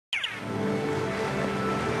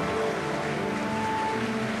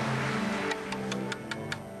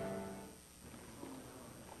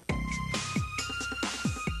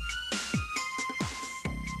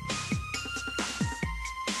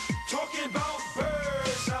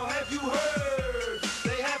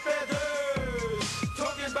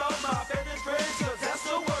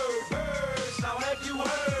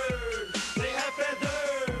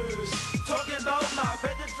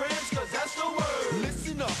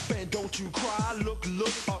And don't you cry, look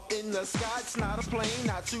up in the sky. It's not a plane,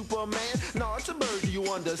 not Superman. No, it's a bird, do you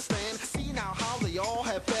understand? See now how they all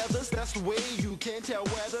have feathers. That's the way you can tell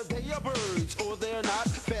whether they are birds or they're not.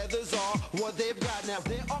 Feathers are what they've got. Now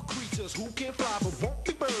there are creatures who can fly but won't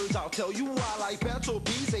be birds. I'll tell you why. Like bats or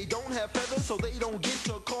bees, they don't have feathers, so they don't get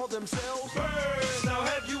to call themselves birds. Now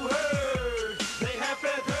have you heard? They have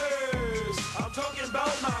feathers. I'm talking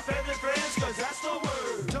about my feathered friends, cause that's the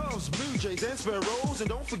word. Doves, blue jays, and sparrows, and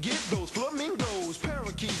don't forget those flamingos,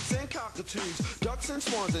 parakeets, and cockatoos, ducks and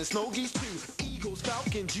swans, and snow geese too. Eagles,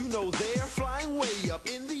 falcons, you know they're flying way up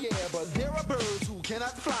in the air, but there are birds who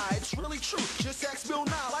cannot fly. It's really true. Just ask Bill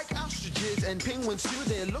Nye. Like ostriches and penguins too,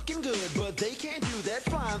 they're looking good, but they can't do that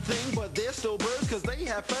flying thing. But they're still birds, cause they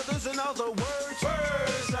have feathers. In other words,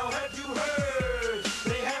 birds. Now have you heard?